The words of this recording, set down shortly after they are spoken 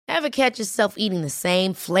Ever catch yourself eating the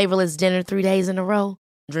same flavorless dinner 3 days in a row?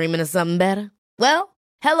 Dreaming of something better? Well,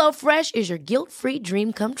 HelloFresh is your guilt-free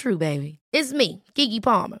dream come true, baby. It's me, Keke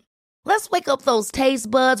Palmer. Let's wake up those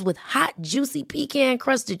taste buds with hot, juicy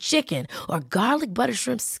pecan-crusted chicken or garlic butter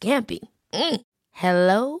shrimp scampi.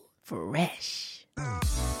 Hello Fresh.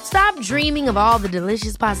 Stop dreaming of all the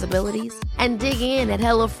delicious possibilities and dig in at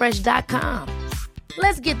HelloFresh.com.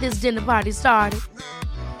 Let's get this dinner party started.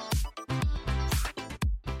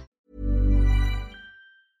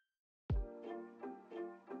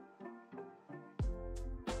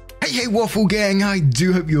 Hey, Waffle Gang, I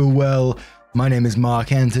do hope you're well. My name is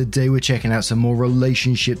Mark, and today we're checking out some more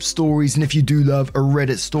relationship stories. And if you do love a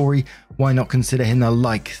Reddit story, why not consider hitting that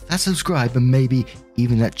like, that subscribe, and maybe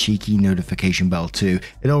even that cheeky notification bell too.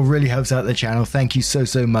 It all really helps out the channel. Thank you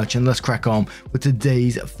so much, and let's crack on with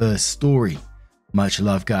today's first story. Much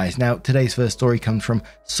love, guys. Now, today's first story comes from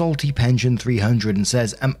Salty Pension 300 and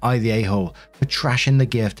says, "Am I the a-hole for trashing the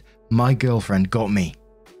gift my girlfriend got me?"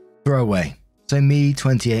 Throwaway. So me,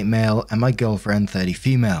 28 male, and my girlfriend, 30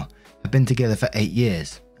 female, have been together for 8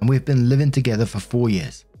 years, and we've been living together for 4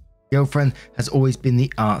 years. Girlfriend has always been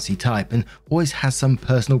the artsy type and always has some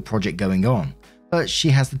personal project going on, but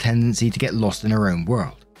she has the tendency to get lost in her own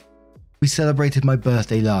world. We celebrated my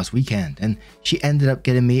birthday last weekend, and she ended up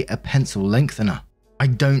getting me a pencil lengthener. I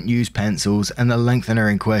don't use pencils, and the lengthener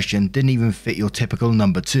in question didn't even fit your typical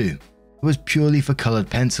number 2. It was purely for coloured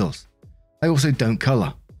pencils. I also don't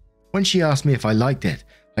colour. When she asked me if I liked it,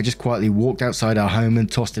 I just quietly walked outside our home and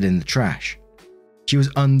tossed it in the trash. She was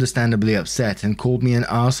understandably upset and called me an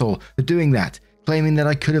arsehole for doing that, claiming that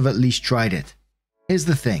I could have at least tried it. Here's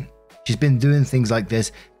the thing, she's been doing things like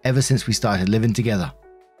this ever since we started living together.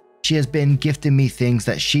 She has been gifting me things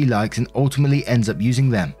that she likes and ultimately ends up using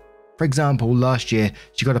them. For example, last year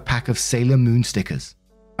she got a pack of Sailor Moon stickers.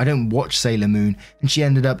 I don't watch Sailor Moon, and she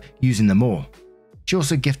ended up using them all. She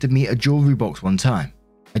also gifted me a jewelry box one time.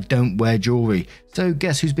 I don't wear jewelry, so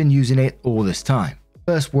guess who's been using it all this time?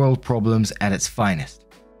 First world problems at its finest.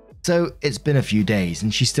 So it's been a few days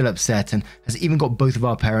and she's still upset and has even got both of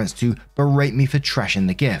our parents to berate me for trashing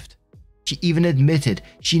the gift. She even admitted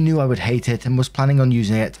she knew I would hate it and was planning on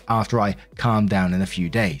using it after I calmed down in a few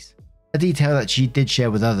days. A detail that she did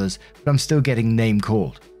share with others, but I'm still getting name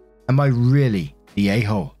called. Am I really the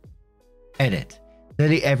a-hole? Edit.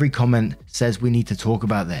 Nearly every comment says we need to talk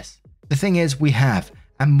about this. The thing is, we have,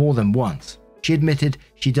 and more than once. She admitted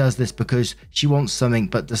she does this because she wants something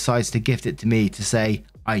but decides to gift it to me to say,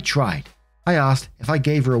 I tried. I asked if I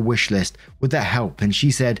gave her a wish list, would that help, and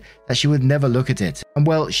she said that she would never look at it, and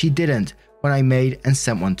well, she didn't when I made and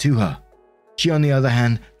sent one to her. She, on the other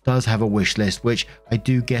hand, does have a wish list which I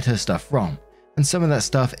do get her stuff from, and some of that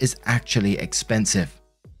stuff is actually expensive.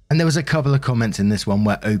 And there was a couple of comments in this one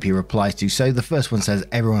where OP replies to, so the first one says,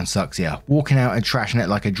 "Everyone sucks here. Walking out and trashing it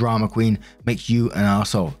like a drama queen makes you an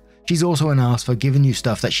arsehole. She's also an arse for giving you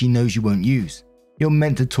stuff that she knows you won't use. You're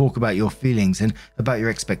meant to talk about your feelings and about your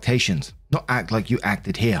expectations, not act like you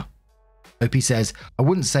acted here." OP says, "I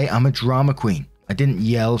wouldn't say I'm a drama queen. I didn't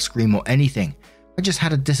yell, scream or anything. I just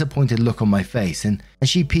had a disappointed look on my face and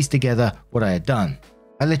she pieced together what I had done.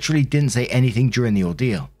 I literally didn't say anything during the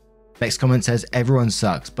ordeal." Next comment says, "Everyone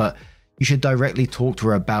sucks, but you should directly talk to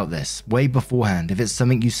her about this way beforehand if it's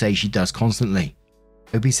something you say she does constantly."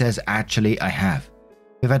 OP says, "Actually, I have.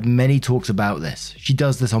 We've had many talks about this. She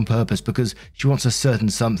does this on purpose because she wants a certain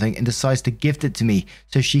something and decides to gift it to me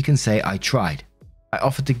so she can say I tried. I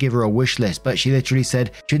offered to give her a wish list, but she literally said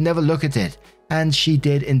she'd never look at it, and she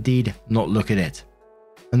did indeed not look at it."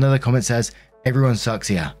 Another comment says, "Everyone sucks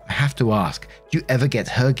here. I have to ask, do you ever get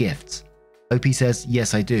her gifts?" OP says,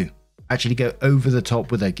 "Yes, I do. Actually go over the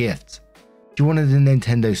top with her gifts. She wanted a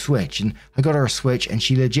Nintendo Switch and I got her a Switch and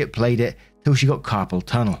she legit played it till she got carpal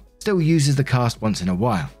tunnel. Still uses the cast once in a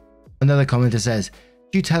while." Another commenter says,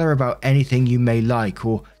 "Do you tell her about anything you may like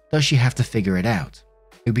or does she have to figure it out?"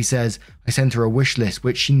 OP says, "I sent her a wish list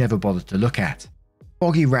which she never bothered to look at."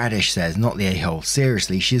 Boggy Radish says, "Not the a-hole.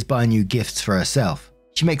 Seriously, she is buying you gifts for herself.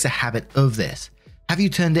 She makes a habit of this. Have you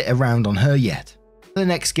turned it around on her yet? The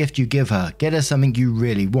next gift you give her, get her something you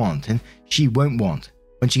really want and she won't want.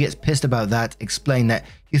 When she gets pissed about that, explain that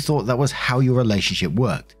you thought that was how your relationship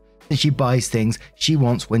worked. Then she buys things she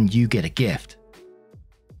wants when you get a gift."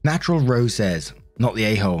 Natural Rose says, "Not the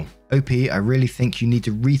a-hole. OP, I really think you need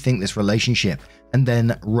to rethink this relationship and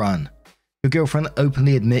then run. Your girlfriend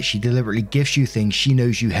openly admits she deliberately gifts you things she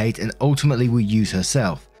knows you hate and ultimately will use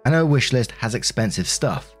herself, and her wish list has expensive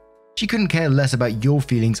stuff. She couldn't care less about your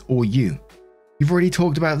feelings or you. You've already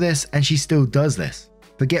talked about this and she still does this.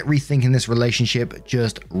 Forget rethinking this relationship,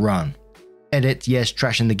 just run." Edit, yes,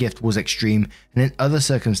 trashing the gift was extreme and in other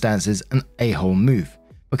circumstances an a-hole move,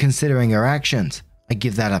 but considering her actions, I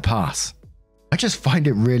give that a pass. I just find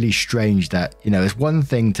it really strange that, it's one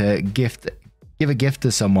thing to give a gift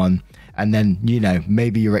to someone and then,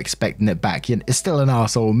 maybe you're expecting it back. It's still an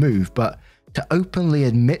arsehole move, but to openly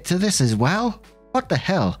admit to this as well? What the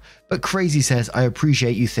hell? But Crazy says, I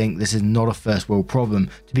appreciate you think this is not a first world problem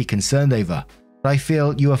to be concerned over, but I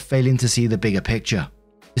feel you are failing to see the bigger picture.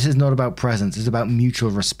 This is not about presents, it's about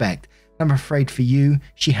mutual respect. I'm afraid for you,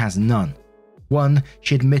 she has none. 1,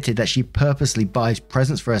 she admitted that she purposely buys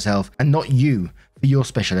presents for herself and not you for your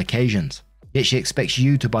special occasions. Yet she expects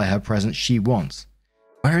you to buy her presents she wants.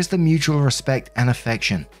 Where is the mutual respect and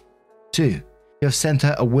affection? 2, you have sent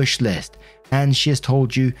her a wish list and she has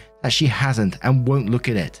told you that she hasn't and won't look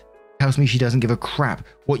at it. Tells me she doesn't give a crap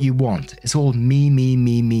what you want. It's all me, me,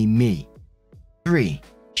 me, me, me. 3,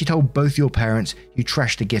 she told both your parents you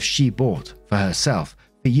trashed the gift she bought for herself,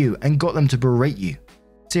 for you, and got them to berate you.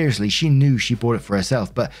 Seriously, she knew she bought it for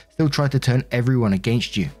herself, but still tried to turn everyone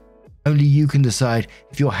against you. Only you can decide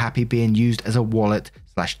if you're happy being used as a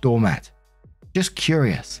wallet/doormat. Just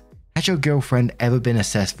curious, has your girlfriend ever been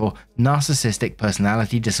assessed for narcissistic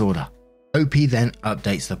personality disorder? OP then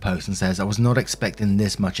updates the post and says, I was not expecting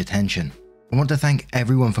this much attention. I want to thank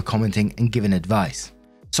everyone for commenting and giving advice.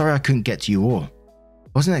 Sorry I couldn't get to you all. I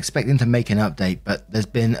wasn't expecting to make an update, but there's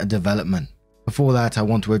been a development. Before that, I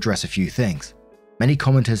want to address a few things. Many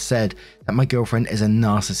commenters said that my girlfriend is a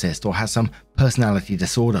narcissist or has some personality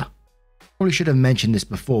disorder. Probably should have mentioned this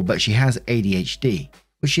before, but she has ADHD,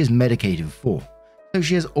 which she is medicated for, so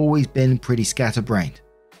she has always been pretty scatterbrained.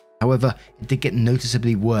 However, it did get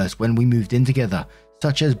noticeably worse when we moved in together,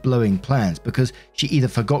 such as blowing plans because she either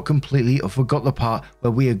forgot completely or forgot the part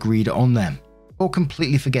where we agreed on them, or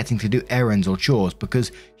completely forgetting to do errands or chores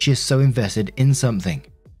because she is so invested in something,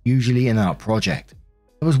 usually an art project.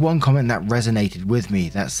 There was one comment that resonated with me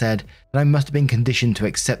that said that I must have been conditioned to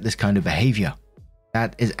accept this kind of behavior.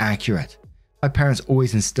 That is accurate. My parents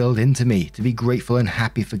always instilled into me to be grateful and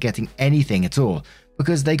happy for getting anything at all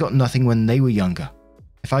because they got nothing when they were younger.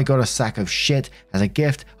 If I got a sack of shit as a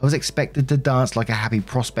gift, I was expected to dance like a happy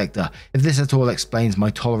prospector, if this at all explains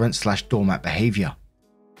my tolerant/doormat behavior.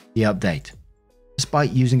 The update.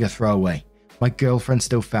 Despite using a throwaway, my girlfriend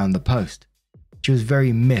still found the post. She was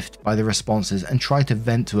very miffed by the responses and tried to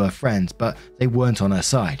vent to her friends, but they weren't on her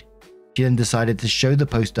side. She then decided to show the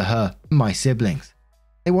post to her and my siblings.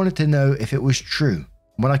 They wanted to know if it was true.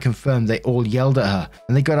 When I confirmed, they all yelled at her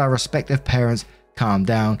and they got our respective parents calm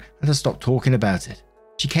down and to stop talking about it.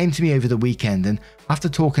 She came to me over the weekend and after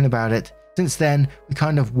talking about it, since then we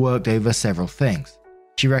kind of worked over several things.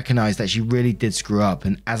 She recognized that she really did screw up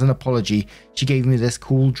and as an apology, she gave me this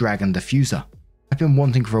cool dragon diffuser. I've been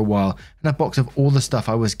wanting for a while and a box of all the stuff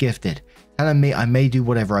I was gifted, telling me I may do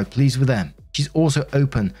whatever I please with them. She's also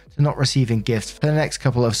open to not receiving gifts for the next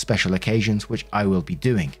couple of special occasions, which I will be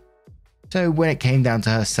doing. So when it came down to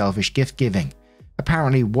her selfish gift giving,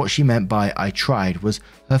 apparently what she meant by I tried was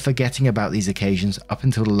her forgetting about these occasions up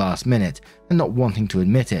until the last minute and not wanting to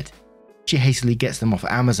admit it. She hastily gets them off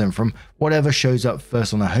Amazon from whatever shows up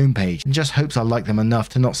first on her homepage and just hopes I like them enough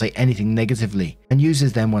to not say anything negatively and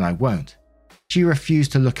uses them when I won't. She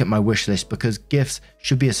refused to look at my wish list because gifts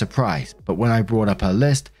should be a surprise, but when I brought up her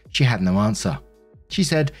list, she had no answer. She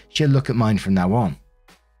said she'll look at mine from now on.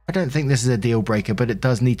 I don't think this is a deal breaker, but it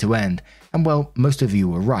does need to end, and well, most of you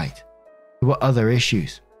were right. There were other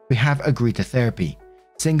issues. We have agreed to therapy,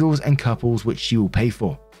 singles and couples which she will pay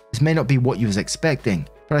for. This may not be what you was expecting,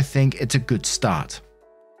 but I think it's a good start.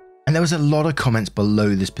 And there was a lot of comments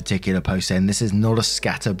below this particular post saying this is not a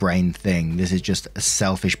scatterbrain thing, this is just a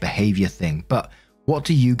selfish behavior thing. But what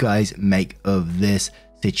do you guys make of this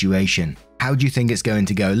situation? How do you think it's going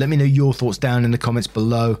to go? Let me know your thoughts down in the comments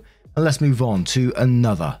below, and let's move on to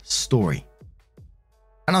another story.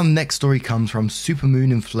 And our next story comes from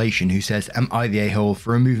Supermoon Inflation, who says, am I the a-hole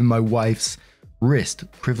for removing my wife's wrist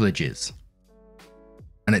privileges?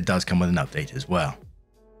 And it does come with an update as well.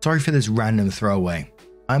 Sorry for this random throwaway.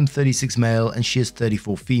 I'm 36 male and she is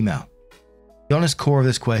 34 female. The honest core of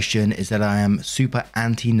this question is that I am super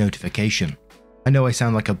anti-notification. I know I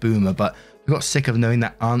sound like a boomer, but I got sick of knowing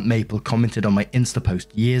that Aunt Maple commented on my Insta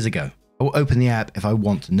post years ago. I will open the app if I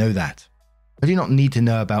want to know that. I do not need to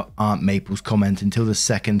know about Aunt Maple's comment until the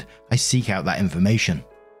second I seek out that information.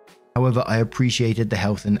 However, I appreciated the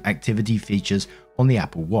health and activity features on the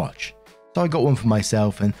Apple Watch, so I got one for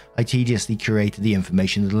myself and I tediously curated the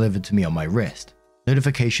information delivered to me on my wrist.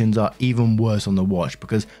 Notifications are even worse on the watch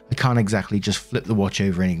because I can't exactly just flip the watch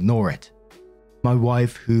over and ignore it. My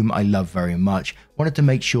wife, whom I love very much, wanted to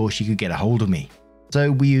make sure she could get a hold of me.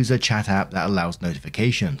 so we use a chat app that allows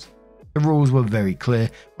notifications. The rules were very clear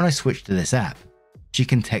when I switched to this app. She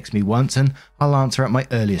can text me once and I'll answer at my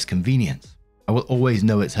earliest convenience. I will always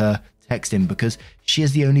know it's her texting because she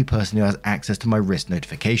is the only person who has access to my wrist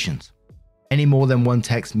notifications. Any more than one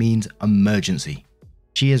text means emergency.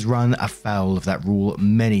 She has run afoul of that rule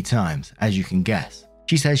many times, as you can guess.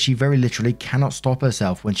 She says she very literally cannot stop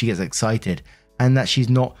herself when she gets excited and that she's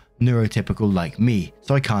not neurotypical like me,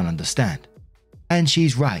 so I can't understand. And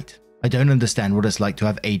she's right. I don't understand what it's like to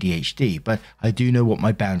have ADHD, but I do know what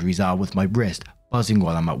my boundaries are with my wrist buzzing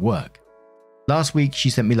while I'm at work. Last week, she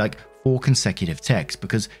sent me like 4 consecutive texts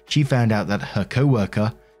because she found out that her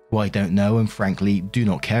co-worker, who I don't know and frankly do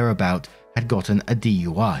not care about, had gotten a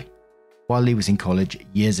DUI while he was in college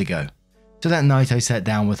years ago. So that night I sat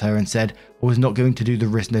down with her and said I was not going to do the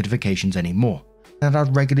wrist notifications anymore, and that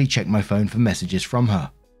I'd regularly check my phone for messages from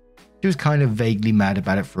her. She was kind of vaguely mad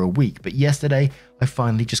about it for a week, but yesterday I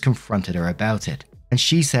finally just confronted her about it, and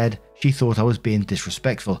she said she thought I was being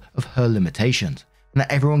disrespectful of her limitations, and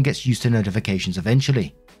that everyone gets used to notifications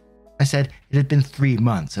eventually. I said it had been 3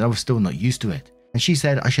 months and I was still not used to it, and she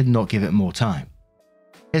said I should not give it more time.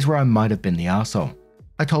 Here's where I might have been the arsehole.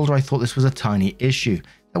 I told her I thought this was a tiny issue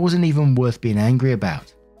that wasn't even worth being angry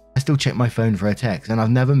about. I still check my phone for a text and I've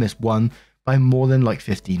never missed one by more than like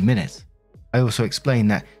 15 minutes. I also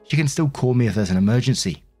explained that she can still call me if there's an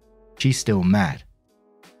emergency. She's still mad.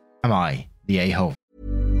 Am I the a-hole?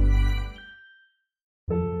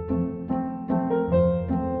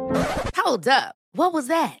 Hold up. What was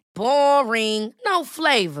that? Boring. No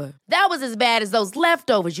flavor. That was as bad as those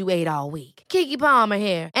leftovers you ate all week. Keke Palmer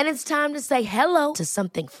here, and it's time to say hello to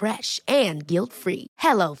something fresh and guilt-free.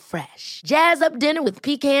 Hello Fresh. Jazz up dinner with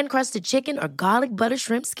pecan-crusted chicken or garlic butter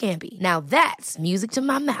shrimp scampi. Now that's music to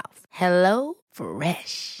my mouth. Hello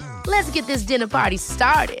Fresh. Let's get this dinner party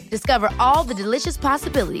started. Discover all the delicious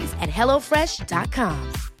possibilities at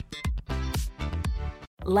hellofresh.com.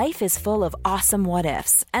 Life is full of awesome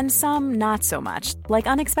what-ifs, and some not so much, like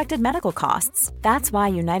unexpected medical costs. That's why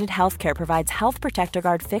United Healthcare provides Health Protector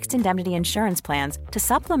Guard fixed indemnity insurance plans to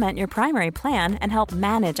supplement your primary plan and help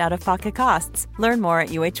manage out-of-pocket costs. Learn more at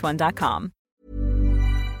uh1.com.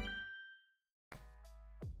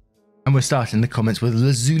 And we're starting the comments with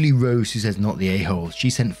Lazuli Rose, who says not the a-hole.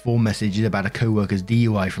 She sent 4 messages about a co-worker's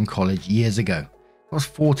DUI from college years ago. That was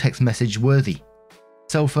 4 text message worthy.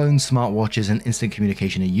 Cell phones, smartwatches, and instant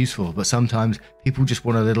communication are useful, but sometimes people just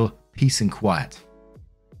want a little peace and quiet.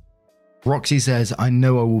 Roxy says, I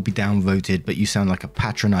know I will be downvoted, but you sound like a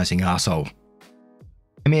patronizing arsehole.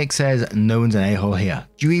 Emiek says, no one's an a-hole here.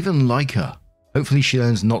 Do you even like her? Hopefully she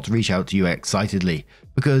learns not to reach out to you excitedly,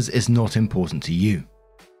 because it's not important to you.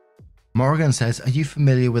 Morrigan says, are you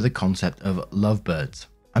familiar with the concept of lovebirds?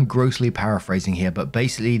 I'm grossly paraphrasing here, but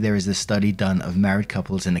basically there is this study done of married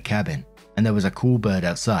couples in a cabin, and there was a cool bird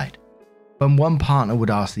outside. When one partner would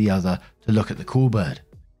ask the other to look at the cool bird,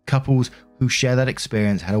 couples who share that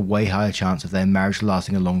experience had a way higher chance of their marriage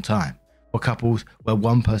lasting a long time, or couples where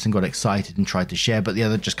one person got excited and tried to share but the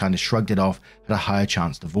other just kind of shrugged it off had a higher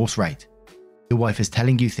chance divorce rate. Your wife is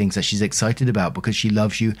telling you things that she's excited about because she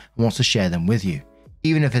loves you and wants to share them with you,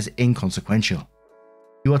 even if it's inconsequential.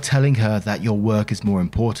 You are telling her that your work is more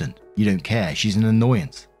important. You don't care. She's an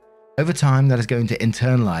annoyance. Over time, that is going to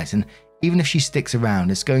internalize, and even if she sticks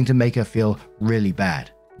around, it's going to make her feel really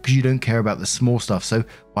bad because you don't care about the small stuff, so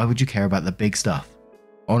why would you care about the big stuff?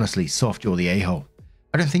 Honestly, soft, you're the a-hole.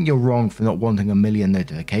 I don't think you're wrong for not wanting a million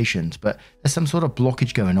notifications, but there's some sort of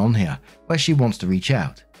blockage going on here where she wants to reach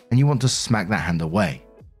out, and you want to smack that hand away.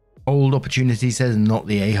 Old Opportunity says not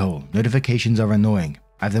the a-hole. Notifications are annoying.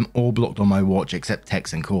 I have them all blocked on my watch except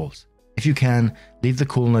texts and calls. If you can, leave the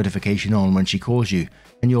call notification on when she calls you,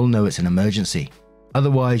 and you'll know it's an emergency.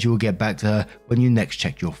 Otherwise, you will get back to her when you next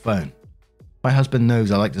check your phone. My husband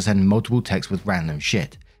knows I like to send multiple texts with random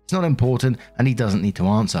shit. It's not important and he doesn't need to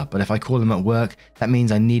answer, but if I call him at work, that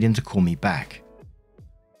means I need him to call me back.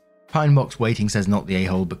 Pinebox Waiting says not the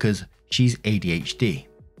a-hole because she's ADHD.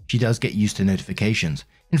 She does get used to notifications.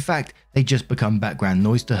 In fact, they just become background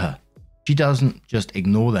noise to her. She doesn't just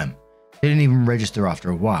ignore them. They don't even register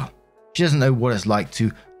after a while. She doesn't know what it's like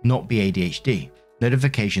to not be ADHD.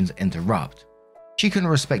 Notifications interrupt. She couldn't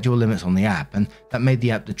respect your limits on the app, and that made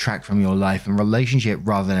the app detract from your life and relationship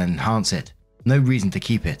rather than enhance it. No reason to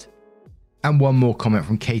keep it. And one more comment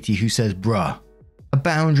from Katie, who says, bruh. A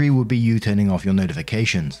boundary would be you turning off your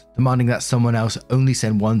notifications. Demanding that someone else only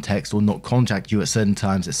send one text or not contact you at certain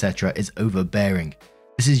times, etc. is overbearing.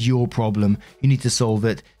 This is your problem. You need to solve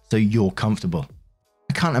it so you're comfortable.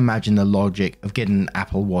 I can't imagine the logic of getting an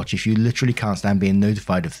Apple Watch if you literally can't stand being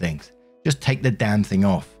notified of things. Just take the damn thing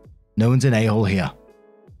off. No one's an a-hole here.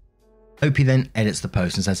 OP then edits the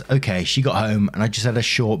post and says, okay, she got home and I just had a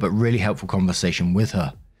short but really helpful conversation with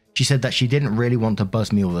her. She said that she didn't really want to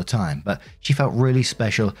buzz me all the time, but she felt really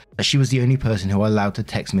special that she was the only person who allowed to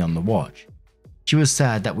text me on the watch. She was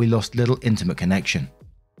sad that we lost little intimate connection.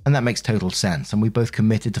 And that makes total sense, and we both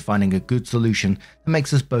committed to finding a good solution that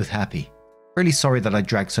makes us both happy. Really sorry that I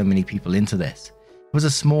dragged so many people into this. It was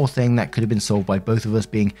a small thing that could have been solved by both of us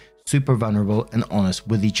being super vulnerable and honest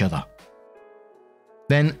with each other.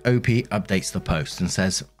 Then OP updates the post and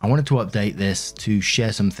says, I wanted to update this to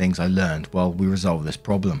share some things I learned while we resolved this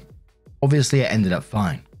problem. Obviously it ended up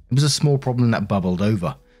fine. It was a small problem that bubbled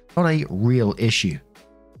over, not a real issue.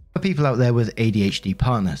 For people out there with ADHD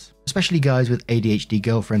partners, especially guys with ADHD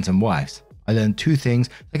girlfriends and wives, I learned 2 things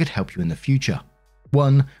that could help you in the future.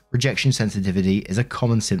 1. Rejection sensitivity is a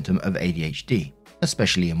common symptom of ADHD,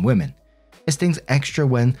 especially in women. It stings extra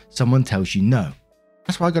when someone tells you no.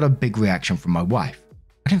 That's why I got a big reaction from my wife.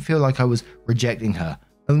 I didn't feel like I was rejecting her,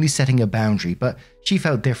 only setting a boundary, but she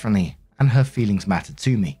felt differently and her feelings mattered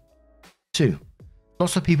to me. 2.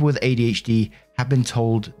 Lots of people with ADHD have been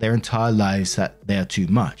told their entire lives that they are too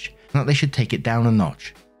much and that they should take it down a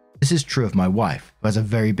notch. This is true of my wife, who has a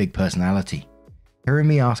very big personality. Hearing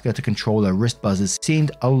me ask her to control her wrist buzzers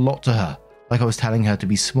seemed a lot to her, like I was telling her to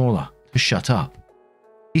be smaller, to shut up.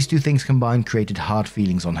 These 2 things combined created hard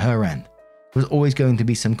feelings on her end. There was always going to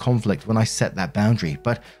be some conflict when I set that boundary,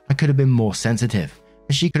 but I could have been more sensitive,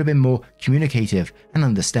 and she could have been more communicative and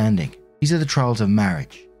understanding. These are the trials of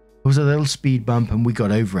marriage. It was a little speed bump and we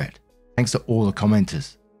got over it, thanks to all the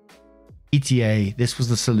commenters. ETA, this was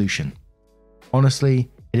the solution.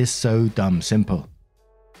 Honestly, it is so dumb simple.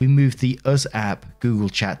 We moved the Us app, Google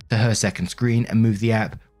Chat, to her second screen and moved the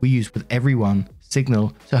app we use with everyone,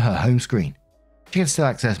 Signal, to her home screen. She can still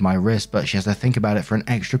access my wrist, but she has to think about it for an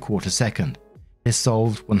extra quarter second. It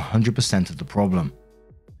solved 100% of the problem.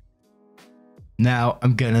 Now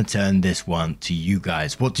I'm gonna turn this one to you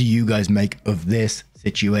guys. What do you guys make of this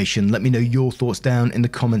situation? Let me know your thoughts down in the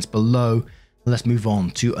comments below. Let's move on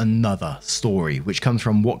to another story, which comes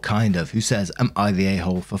from What Kind Of, who says, am I the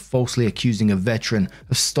a-hole for falsely accusing a veteran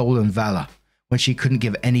of stolen valor when she couldn't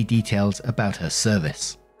give any details about her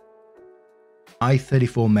service? I,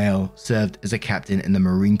 34 male, served as a captain in the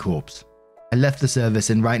Marine Corps. I left the service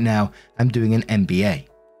and right now I'm doing an MBA.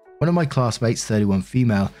 One of my classmates, 31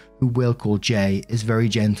 female, who we'll call Jay, is very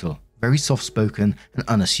gentle, very soft-spoken and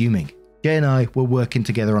unassuming. Jay and I were working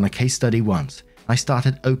together on a case study once. I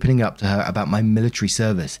started opening up to her about my military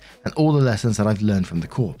service and all the lessons that I've learned from the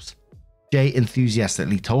Corps. Jay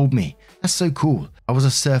enthusiastically told me, that's so cool, I was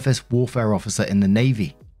a surface warfare officer in the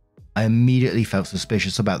Navy. I immediately felt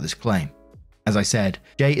suspicious about this claim. As I said,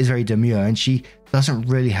 Jay is very demure and she doesn't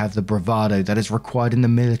really have the bravado that is required in the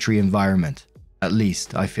military environment. At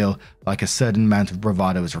least, I feel like a certain amount of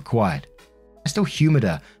bravado is required. I still humoured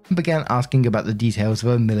her and began asking about the details of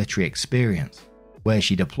her military experience, where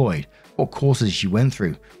she deployed, what courses she went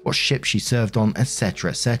through, what ships she served on,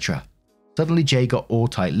 etc, etc. Suddenly Jay got all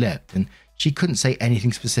tight-lipped and she couldn't say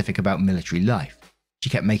anything specific about military life. She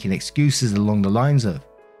kept making excuses along the lines of,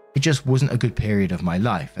 it just wasn't a good period of my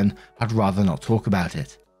life and I'd rather not talk about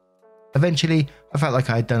it. Eventually, I felt like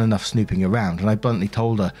I had done enough snooping around and I bluntly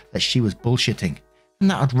told her that she was bullshitting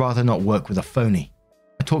and that I'd rather not work with a phony.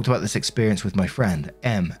 I talked about this experience with my friend,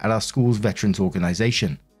 M, at our school's veterans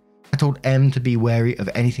organisation. I told M to be wary of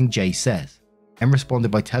anything Jay says. M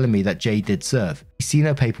responded by telling me that Jay did serve. He's seen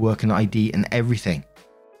her paperwork and ID and everything,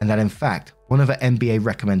 and that in fact, one of her MBA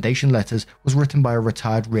recommendation letters was written by a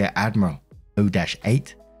retired Rear Admiral,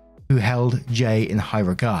 O-8, who held Jay in high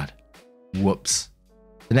regard. Whoops.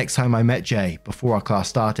 The next time I met Jay, before our class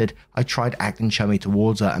started, I tried acting chummy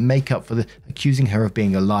towards her and make up for accusing her of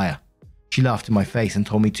being a liar. She laughed in my face and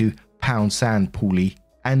told me to pound sand, Paulie.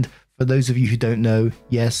 And for those of you who don't know,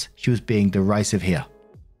 yes, she was being derisive here.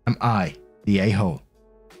 Am I the a-hole?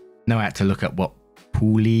 Now I had to look at what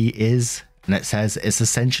Paulie is, and it says it's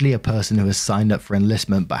essentially a person who has signed up for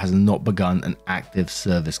enlistment but has not begun an active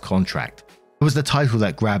service contract. It was the title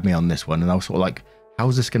that grabbed me on this one, and I was sort of like, how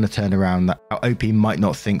is this going to turn around that our OP might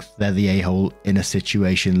not think they're the a-hole in a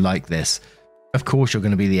situation like this? Of course you're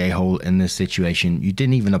going to be the a-hole in this situation. You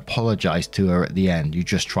didn't even apologize to her at the end. You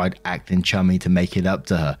just tried acting chummy to make it up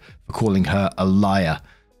to her for calling her a liar.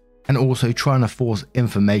 And also trying to force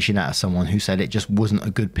information out of someone who said it just wasn't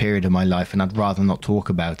a good period of my life and I'd rather not talk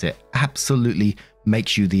about it absolutely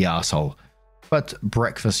makes you the asshole. But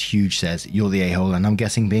Breakfast Huge says you're the a-hole, and I'm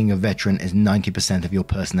guessing being a veteran is 90% of your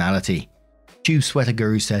personality. Tube Sweater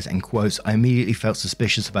Guru says, in quotes, I immediately felt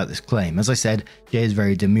suspicious about this claim. As I said, Jay is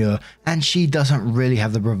very demure, and she doesn't really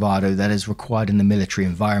have the bravado that is required in the military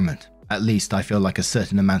environment. At least I feel like a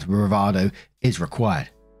certain amount of bravado is required.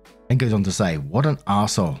 And goes on to say, what an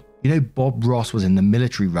arsehole. You know Bob Ross was in the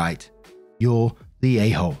military, right? You're the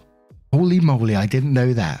a-hole. Holy moly, I didn't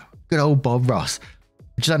know that. Good old Bob Ross.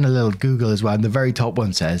 I just had a little Google as well, and the very top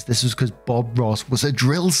one says this was because Bob Ross was a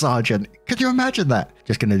drill sergeant. Can you imagine that?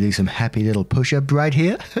 Just gonna do some happy little push-up right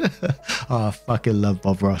here. Oh, I fucking love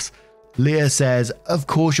Bob Ross. Leah says, of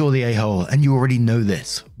course you're the a-hole, and you already know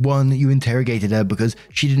this. 1, you interrogated her because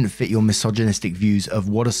she didn't fit your misogynistic views of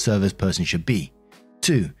what a service person should be.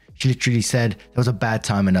 2, she literally said there was a bad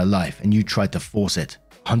time in her life, and you tried to force it.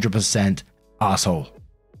 100% arsehole.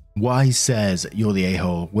 Wise says, you're the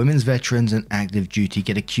a-hole. Women's veterans and active duty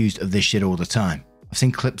get accused of this shit all the time. I've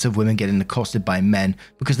seen clips of women getting accosted by men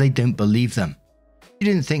because they don't believe them. You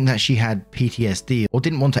didn't think that she had PTSD or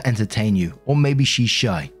didn't want to entertain you, or maybe she's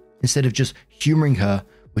shy. Instead of just humoring her,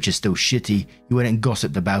 which is still shitty, you went and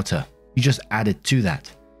gossiped about her. You just added to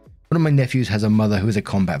that. One of my nephews has a mother who is a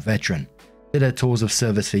combat veteran. Did her tours of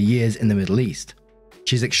service for years in the Middle East.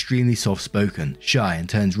 She's extremely soft-spoken, shy, and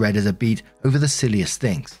turns red as a beet over the silliest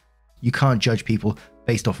things. You can't judge people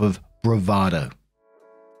based off of bravado.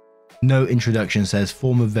 No introduction says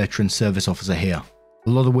former veteran service officer here. A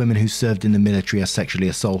lot of women who served in the military are sexually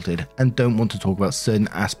assaulted and don't want to talk about certain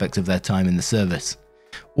aspects of their time in the service.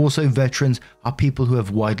 Also, veterans are people who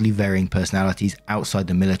have widely varying personalities outside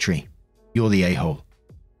the military. You're the a-hole.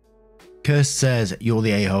 Kirst says, you're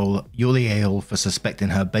the a-hole. You're the a-hole for suspecting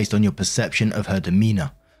her based on your perception of her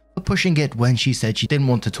demeanor. For pushing it when she said she didn't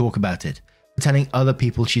want to talk about it. For telling other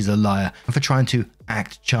people she's a liar, and for trying to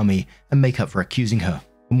act chummy and make up for accusing her.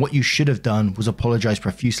 And what you should have done was apologize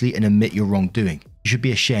profusely and admit your wrongdoing. You should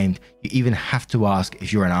be ashamed. You even have to ask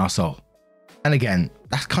if you're an arsehole. And again,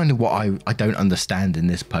 that's kind of what I don't understand in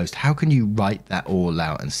this post. How can you write that all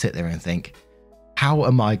out and sit there and think, how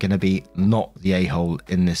am I going to be not the a-hole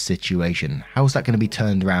in this situation? How is that going to be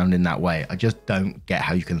turned around in that way? I just don't get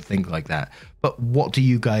how you can think like that. But what do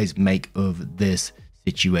you guys make of this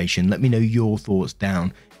situation? Let me know your thoughts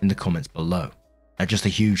down in the comments below. Just a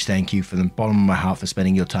huge thank you from the bottom of my heart for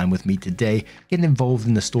spending your time with me today. Getting involved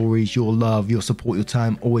in the stories, your love, your support, your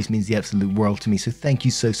time always means the absolute world to me. So thank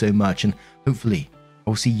you so much, and hopefully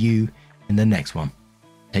I'll see you in the next one.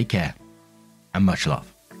 Take care and much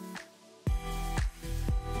love.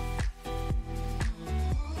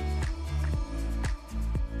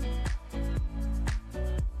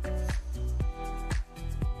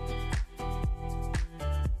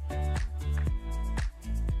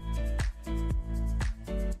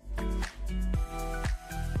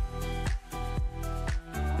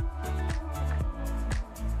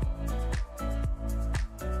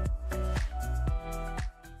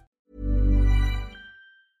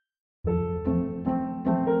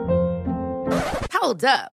 Hold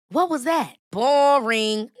up. What was that?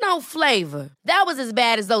 Boring. No flavor. That was as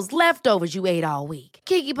bad as those leftovers you ate all week.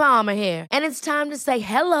 Keke Palmer here, and it's time to say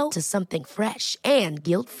hello to something fresh and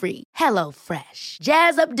guilt-free. Hello Fresh.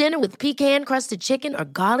 Jazz up dinner with pecan-crusted chicken or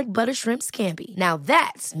garlic butter shrimp scampi. Now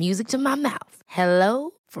that's music to my mouth.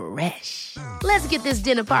 Hello Fresh. Let's get this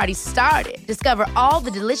dinner party started. Discover all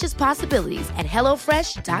the delicious possibilities at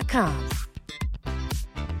HelloFresh.com.